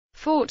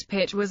Fort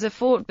Pitt was a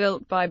fort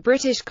built by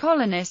British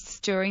colonists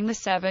during the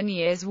 7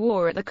 Years'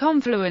 War at the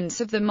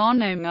confluence of the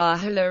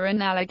Monongahela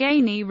and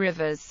Allegheny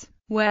rivers,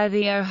 where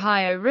the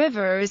Ohio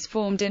River is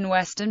formed in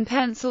western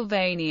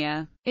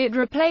Pennsylvania. It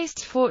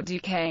replaced Fort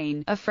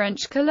Duquesne, a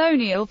French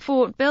colonial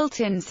fort built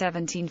in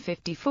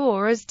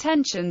 1754 as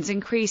tensions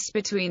increased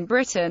between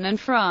Britain and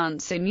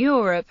France in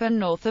Europe and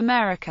North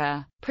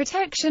America.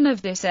 Protection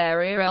of this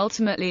area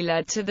ultimately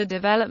led to the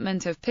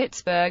development of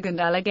Pittsburgh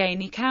and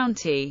Allegheny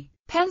County,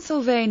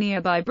 Pennsylvania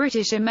by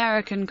British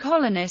American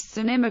colonists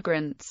and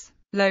immigrants.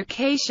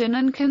 Location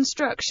and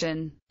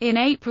construction. In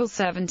April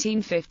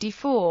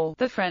 1754,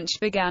 the French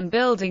began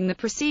building the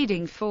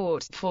preceding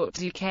fort, Fort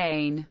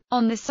Duquesne,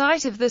 on the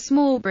site of the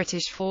small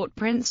British Fort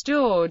Prince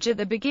George at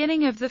the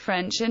beginning of the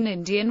French and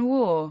Indian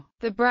War.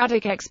 The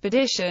Braddock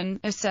Expedition,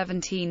 a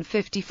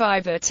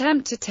 1755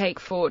 attempt to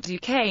take Fort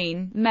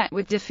Duquesne, met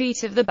with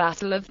defeat of the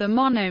Battle of the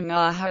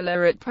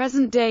Monongahela at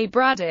present-day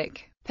Braddock,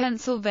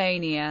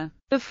 Pennsylvania.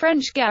 The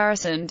French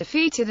garrison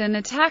defeated an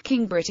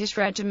attacking British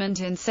regiment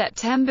in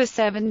September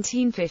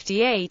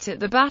 1758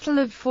 at the Battle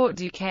of Fort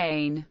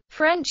Duquesne.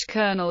 French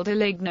Colonel de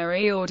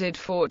Lignery ordered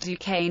Fort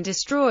Duquesne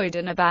destroyed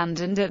and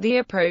abandoned at the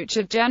approach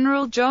of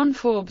General John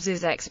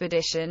Forbes's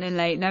expedition in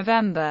late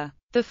November.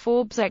 The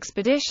Forbes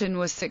expedition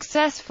was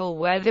successful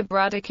where the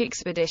Braddock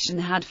expedition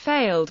had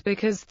failed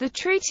because the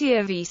Treaty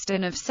of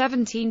Easton of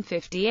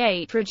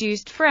 1758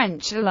 produced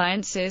French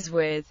alliances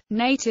with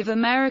Native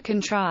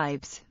American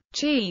tribes.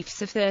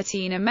 Chiefs of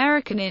 13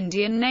 American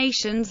Indian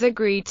nations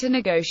agreed to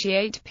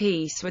negotiate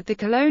peace with the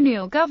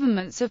colonial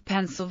governments of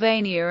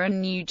Pennsylvania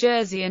and New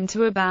Jersey and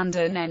to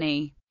abandon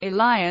any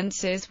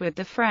alliances with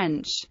the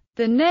French.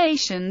 The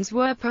nations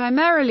were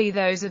primarily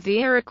those of the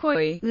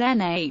Iroquois,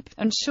 Lenape,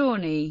 and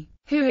Shawnee,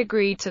 who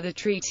agreed to the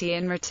treaty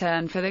in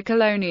return for the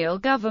colonial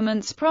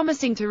governments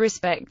promising to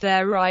respect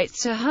their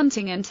rights to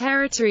hunting and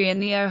territory in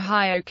the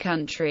Ohio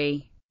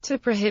Country, to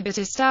prohibit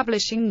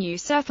establishing new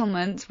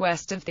settlements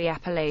west of the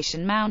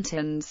Appalachian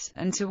Mountains,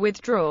 and to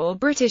withdraw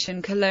British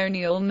and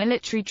colonial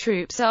military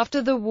troops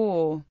after the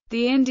war.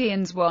 The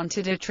Indians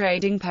wanted a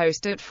trading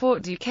post at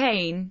Fort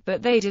Duquesne,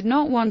 but they did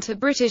not want a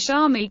British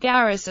Army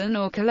garrison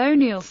or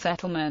colonial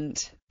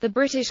settlement. The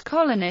British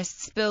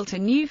colonists built a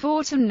new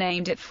fort and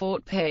named it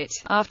Fort Pitt,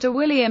 after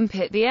William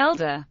Pitt the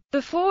Elder.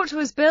 The fort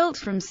was built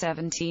from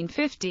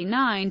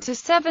 1759 to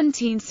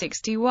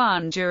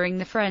 1761 during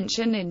the French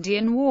and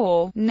Indian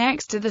War,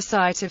 next to the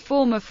site of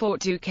former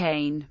Fort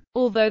Duquesne.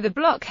 Although the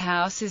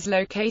blockhouse is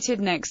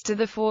located next to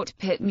the Fort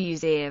Pitt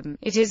Museum,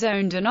 it is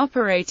owned and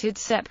operated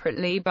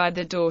separately by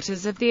the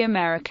Daughters of the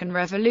American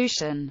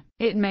Revolution.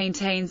 It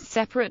maintains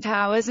separate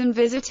hours and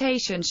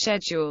visitation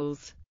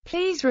schedules.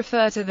 Please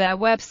refer to their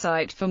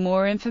website for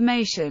more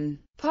information.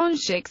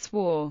 Pontiac's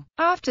War.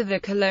 After the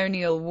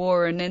colonial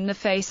war and in the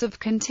face of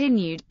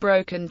continued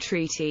broken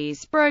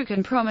treaties,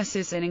 broken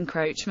promises and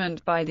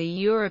encroachment by the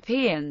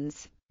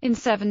Europeans, in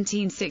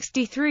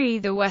 1763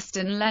 the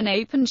Western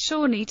Lenape and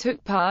Shawnee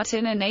took part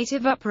in a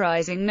native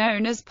uprising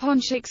known as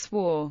Pontiac's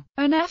War,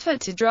 an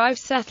effort to drive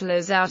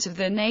settlers out of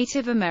the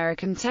Native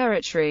American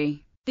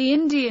territory. The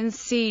Indians'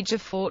 siege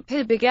of Fort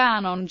Pitt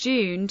began on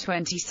June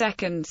 22,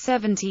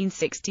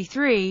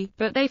 1763,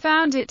 but they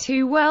found it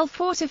too well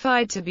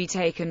fortified to be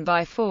taken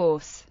by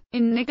force.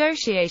 In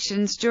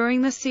negotiations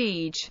during the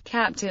siege,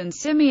 Captain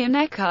Simeon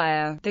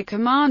Ekier, the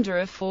commander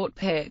of Fort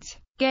Pitt,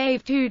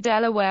 gave 2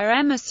 Delaware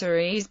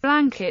emissaries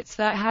blankets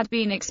that had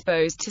been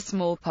exposed to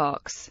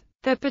smallpox.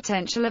 The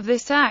potential of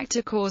this act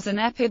to cause an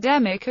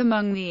epidemic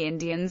among the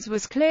Indians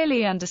was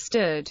clearly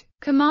understood.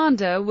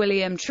 Commander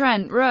William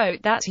Trent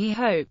wrote that he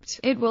hoped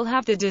it will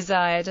have the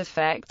desired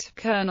effect.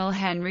 Colonel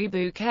Henry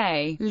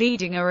Bouquet,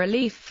 leading a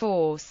relief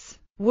force,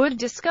 would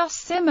discuss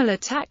similar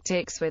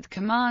tactics with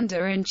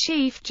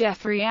Commander-in-Chief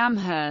Jeffrey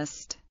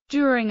Amherst.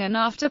 During and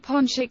after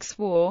Pontiac's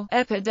War,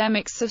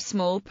 epidemics of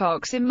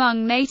smallpox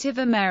among Native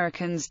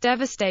Americans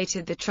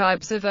devastated the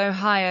tribes of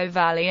Ohio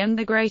Valley and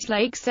the Great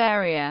Lakes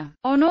area.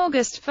 On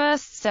August 1,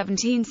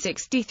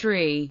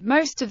 1763,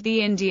 most of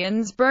the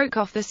Indians broke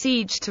off the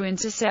siege to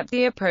intercept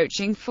the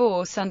approaching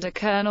force under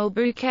Colonel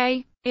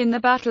Bouquet. In the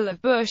Battle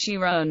of Bushy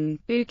Run,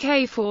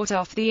 Bouquet fought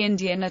off the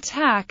Indian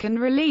attack and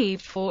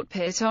relieved Fort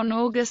Pitt on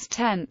August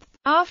 10.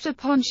 After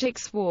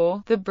Pontiac's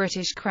War, the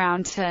British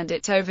Crown turned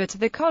it over to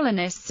the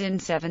colonists in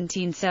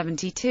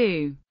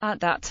 1772. At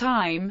that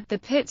time, the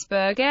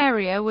Pittsburgh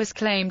area was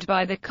claimed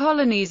by the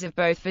colonies of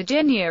both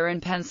Virginia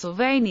and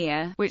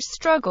Pennsylvania, which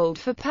struggled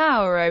for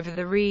power over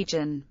the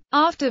region.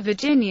 After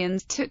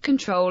Virginians took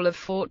control of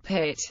Fort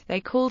Pitt,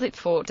 they called it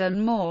Fort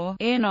Dunmore,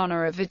 in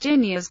honor of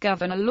Virginia's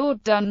governor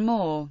Lord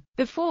Dunmore.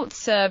 The fort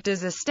served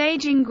as a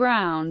staging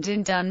ground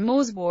in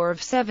Dunmore's War of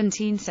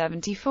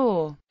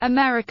 1774.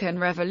 American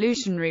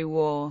Revolutionary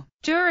War.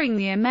 During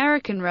the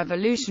American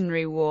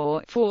Revolutionary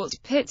War, Fort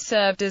Pitt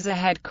served as a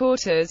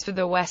headquarters for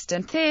the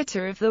Western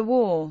Theater of the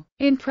war.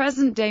 In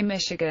present-day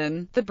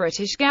Michigan, the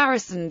British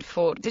garrisoned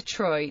Fort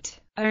Detroit,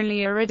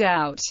 Only a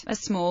redoubt, a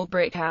small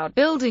brick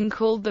outbuilding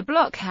called the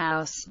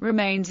Blockhouse,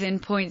 remains in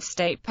Point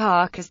State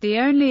Park as the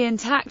only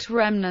intact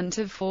remnant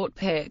of Fort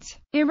Pitt.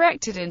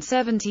 Erected in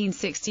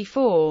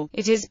 1764,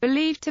 it is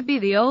believed to be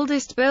the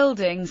oldest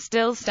building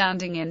still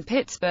standing in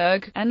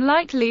Pittsburgh, and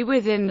likely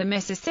within the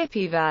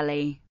Mississippi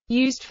Valley.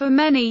 Used for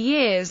many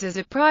years as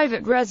a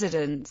private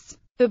residence,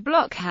 the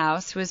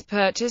Blockhouse was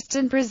purchased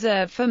and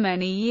preserved for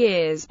many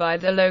years by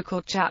the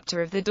local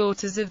chapter of the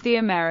Daughters of the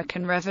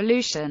American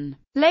Revolution.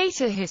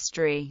 Later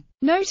history.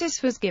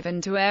 Notice was given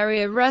to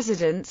area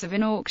residents of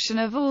an auction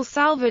of all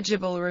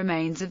salvageable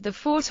remains of the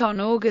fort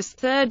on August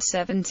 3,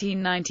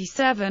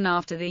 1797,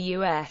 after the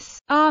U.S.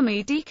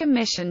 Army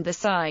decommissioned the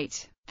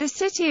site. The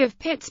city of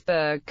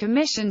Pittsburgh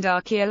commissioned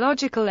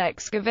archaeological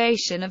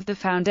excavation of the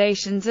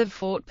foundations of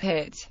Fort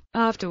Pitt.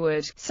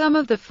 Afterward, some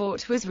of the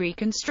fort was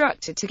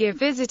reconstructed to give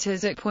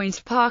visitors at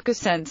Point Park a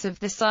sense of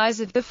the size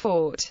of the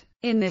fort.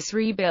 In this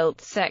rebuilt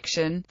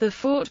section, the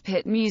Fort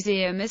Pitt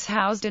Museum is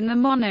housed in the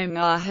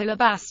Monongahela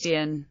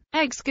Bastion.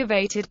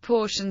 Excavated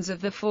portions of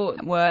the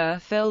fort were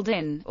filled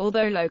in,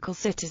 although local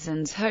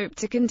citizens hoped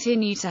to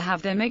continue to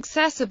have them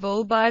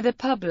accessible by the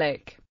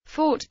public.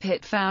 Fort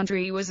Pitt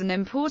Foundry was an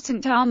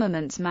important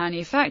armaments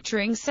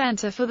manufacturing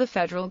center for the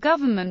federal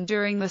government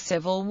during the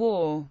Civil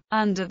War,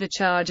 under the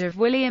charge of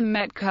William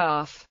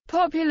Metcalf.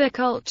 Popular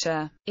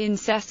culture. In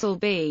Cecil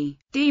B.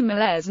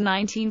 DeMille's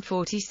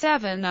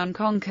 1947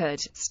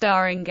 Unconquered,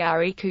 starring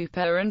Gary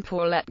Cooper and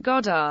Paulette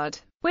Goddard,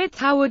 with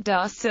Howard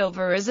Da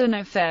Silva as a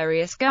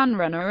nefarious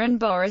gunrunner and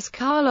Boris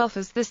Karloff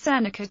as the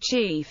Seneca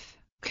chief.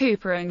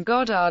 Cooper and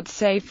Goddard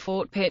saved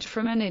Fort Pitt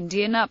from an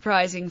Indian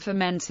uprising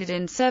fomented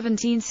in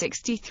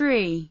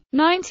 1763.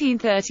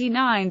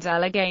 1939's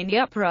Allegheny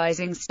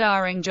Uprising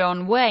starring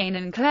John Wayne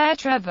and Claire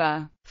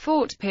Trevor.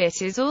 Fort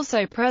Pitt is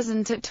also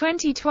present at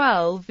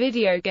 2012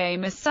 video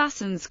game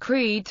Assassin's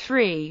Creed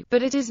 3,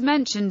 but it is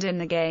mentioned in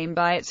the game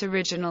by its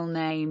original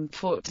name,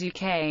 Fort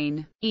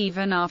Duquesne.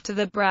 Even after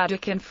the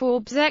Braddock and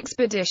Forbes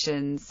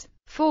expeditions,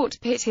 Fort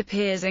Pitt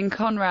appears in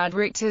Conrad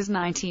Richter's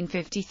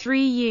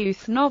 1953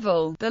 youth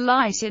novel, The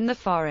Light in the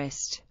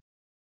Forest.